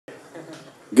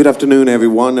Good afternoon,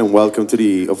 everyone, and welcome to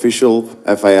the official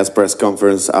FIS press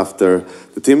conference after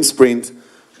the team sprint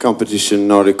competition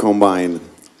Nordic Combine.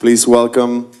 Please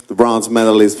welcome the bronze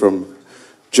medalist from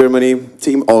Germany,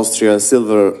 Team Austria,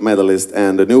 silver medalist,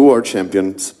 and the new world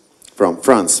champions from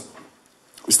France.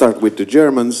 We start with the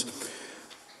Germans.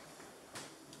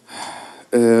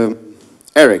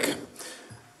 Eric,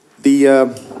 the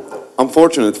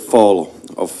unfortunate fall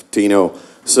of Tino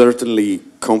certainly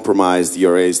compromised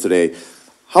your race today.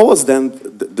 How was then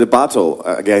the battle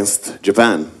against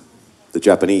Japan, the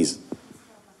Japanese?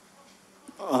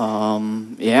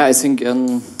 Yeah, I think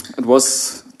it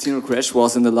was Tino crash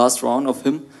was in the last round of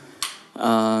him,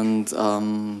 and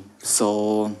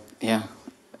so yeah,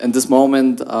 in this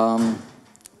moment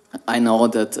I know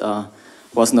that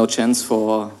was no chance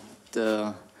for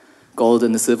the gold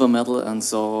and the silver medal, and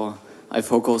so I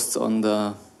focused on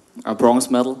the bronze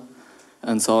medal,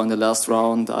 and so in the last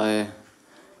round I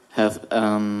have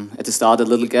at the start a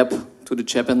little gap to the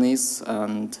Japanese,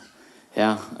 and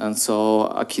yeah, and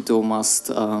so Akito must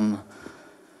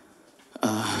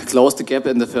close the gap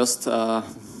in the first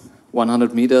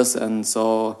 100 meters, and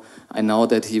so I know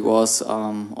that he was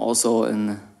also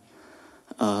in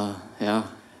yeah,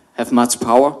 have much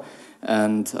power,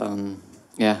 and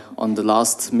yeah, on the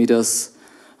last meters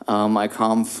I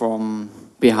come from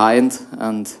behind,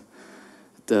 and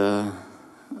the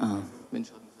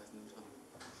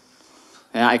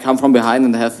yeah, I come from behind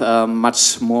and have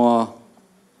much more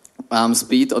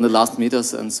speed on the last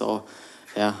meters, and so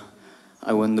yeah,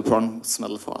 I win the bronze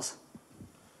medal for us.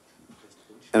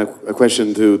 And a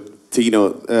question to Tino: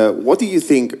 what do you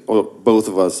think, or both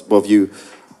of you,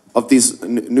 of this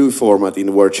new format in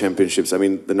the World Championships? I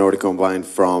mean, the Nordic Combine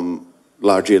from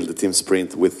large hill, the team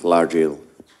sprint with large hill.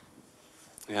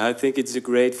 Yeah, I think it's a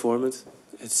great format.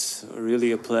 It's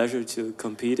really a pleasure to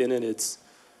compete in it. It's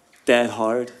that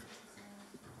hard.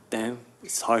 Damn,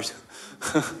 it's hard.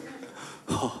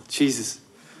 Oh, Jesus.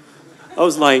 I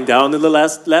was lying down in the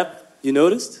last lap, you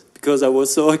noticed? Because I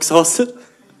was so exhausted.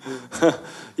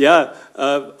 Yeah,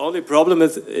 only problem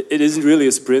is it isn't really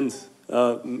a sprint,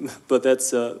 but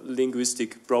that's a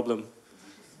linguistic problem.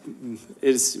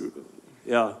 It's,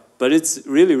 yeah, but it's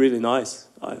really, really nice.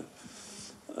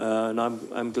 And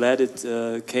I'm glad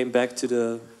it came back to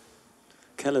the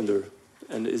calendar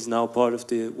and is now part of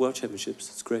the World Championships.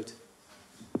 It's great.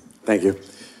 Thank you.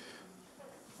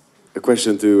 A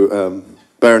question to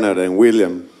Bernhard and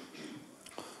Wilhelm.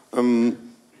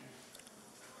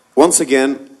 Once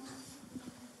again,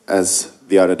 as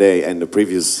the other day and the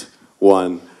previous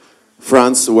one,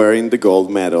 France wearing the gold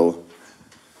medal.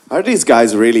 Are these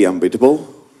guys really unbeatable?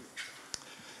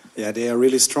 Yeah, they are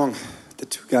really strong. The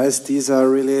two guys, these are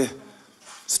really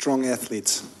strong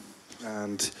athletes.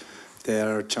 And they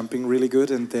are jumping really good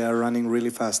and they are running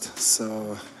really fast.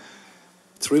 So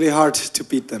it's really hard to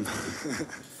beat them.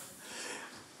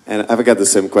 And I've got the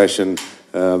same question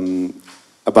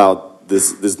about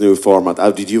this new format.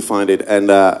 How did you find it? And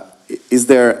is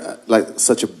there like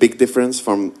such a big difference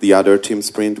from the other team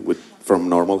sprint from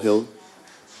normal hill?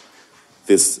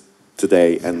 This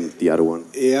today and the other one?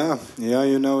 Yeah,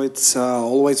 you know, it's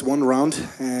always one round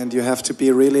and you have to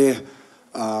be really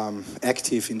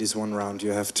active in this one round.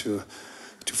 You have to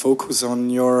focus on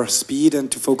your speed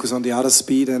and to focus on the other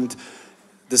speed, and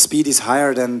the speed is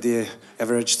higher than the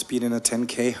average speed in a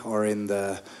 10K or in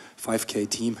the 5K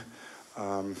team.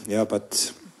 Yeah,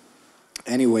 but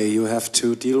anyway, you have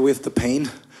to deal with the pain.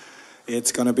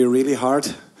 It's going to be really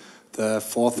hard, the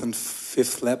fourth and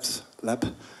fifth lap.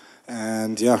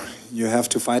 And yeah, you have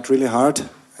to fight really hard,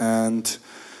 and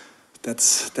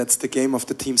that's the game of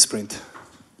the team sprint.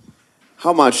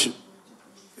 How much,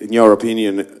 in your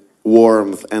opinion,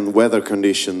 warmth and weather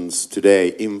conditions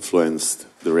today influenced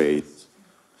the race?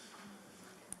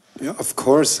 Yeah, of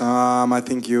course. I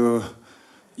think you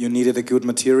needed a good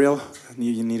material.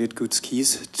 You needed good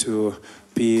skis to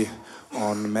be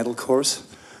on medal course,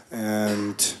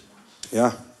 and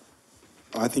yeah,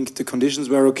 I think the conditions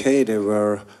were okay. They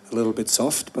were a little bit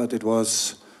soft, but it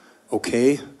was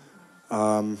okay.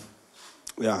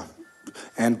 Yeah,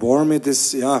 and warm it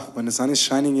is. Yeah, when the sun is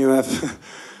shining, you have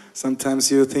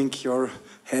sometimes you think your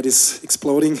head is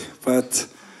exploding, but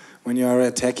when you are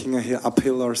attacking a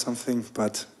uphill or something,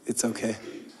 but it's okay.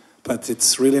 But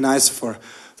it's really nice for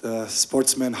the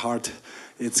sportsman heart.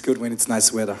 It's good when it's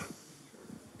nice weather.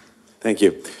 Thank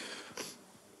you.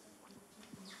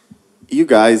 You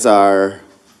guys are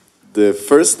the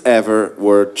first ever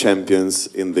world champions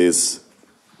in this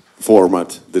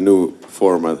format, the new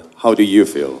format. How do you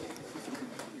feel?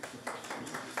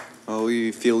 Oh,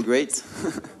 we feel great.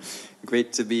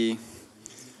 Great to be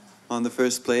on the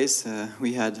first place.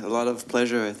 We had a lot of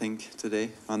pleasure, I think,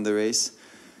 today on the race.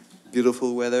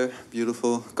 Beautiful weather,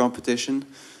 beautiful competition,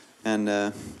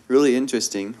 and really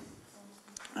interesting.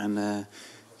 And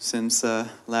since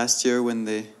last year when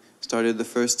they started the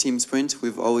first team sprint,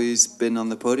 we've always been on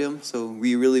the podium, so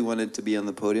we really wanted to be on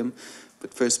the podium.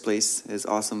 But first place is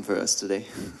awesome for us today.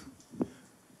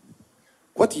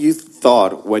 What you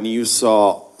thought when you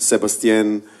saw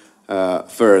Sebastien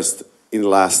first in the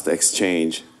last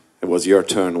exchange? It was your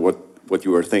turn. What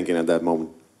you were thinking at that moment?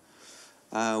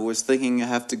 I was thinking I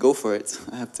have to go for it.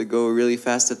 I have to go really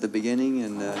fast at the beginning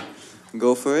and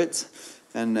go for it.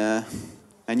 And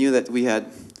I knew that we had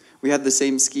the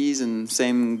same skis and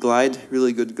same glide,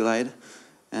 really good glide.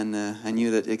 And I knew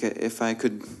that if I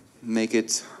could make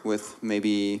it with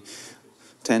maybe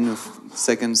 10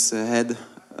 seconds ahead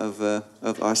of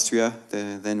Austria,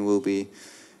 then we'll be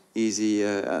easy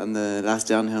on the last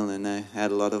downhill. And I had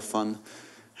a lot of fun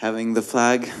having the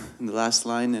flag in the last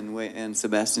line and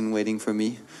Sebastien waiting for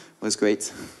me was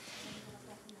great.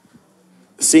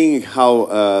 Seeing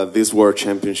how these World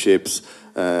Championships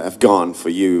have gone for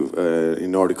you in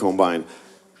Nordic Combine,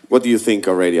 what do you think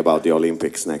already about the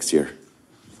Olympics next year?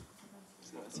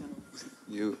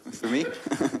 You for me?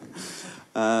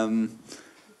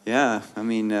 Yeah, I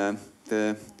mean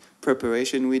the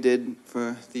preparation we did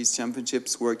for these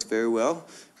championships worked very well.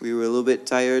 We were a little bit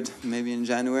tired maybe in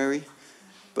January,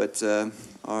 but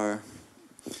our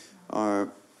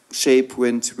shape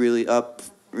went really up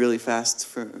really fast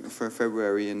for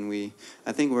February, and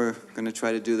I think we're going to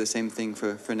try to do the same thing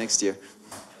for next year.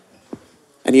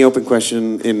 Any open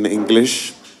question in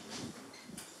English?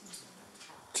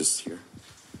 Just here.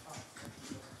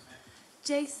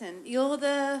 Jason, you're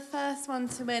the first one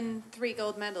to win 3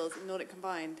 gold medals in Nordic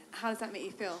combined. How does that make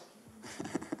you feel?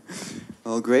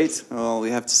 Well, great. Well, we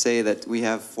have to say that we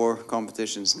have 4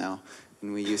 competitions now,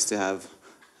 and we used to have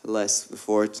less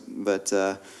before, but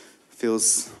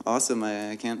feels awesome.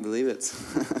 I can't believe it.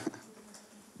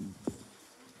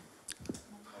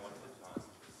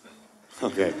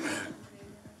 Okay.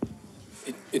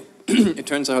 It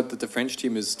turns out that the French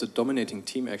team is the dominating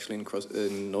team actually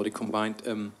in Nordic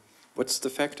combined. What's the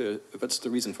factor? What's the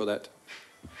reason for that?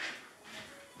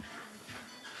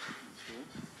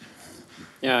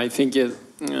 Yeah, I think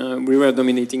we were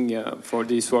dominating for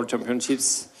these World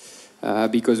Championships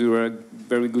because we were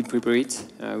very good prepared.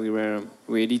 We were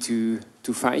ready to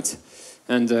fight,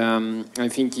 and I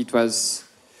think it was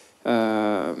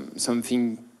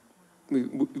something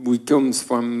we comes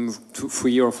from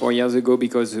 3 or 4 years ago,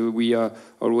 because we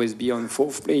always be on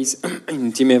 4th place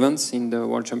in team events in the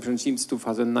World Championships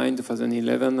 2009,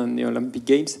 2011 and the Olympic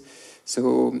Games.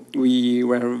 So we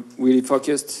were really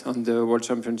focused on the World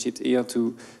Championships here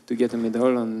to get a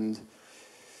medal, and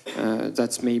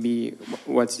that's maybe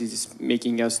what is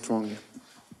making us strong.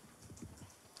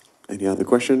 Any other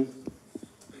question?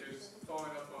 Just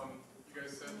following up on, you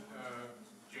guys said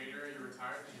January you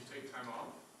retired. Did you take time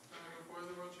off before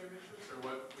the World Championships, or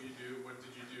what did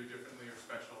you do differently or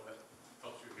special that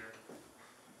helped you here?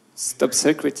 It's top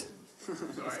secret.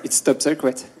 Sorry? It's top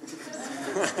secret.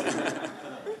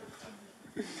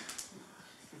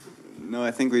 No,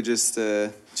 I think we just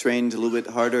trained a little bit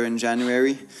harder in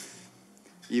January,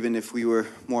 even if we were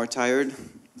more tired,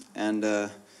 and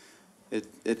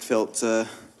it felt.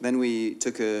 Then we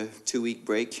took a 2-week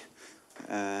break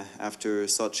after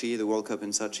Sochi, the World Cup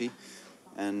in Sochi,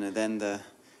 and then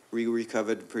we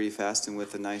recovered pretty fast and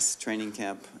with a nice training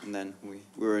camp, and then we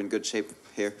were in good shape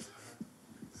here.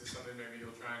 Is this something maybe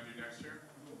you'll try and do next year?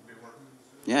 Did it work?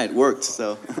 Yeah, it worked,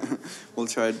 so we'll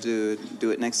try to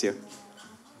do it next year.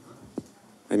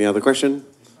 Any other question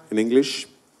in English?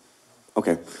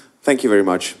 Okay. Thank you very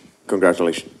much.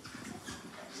 Congratulations.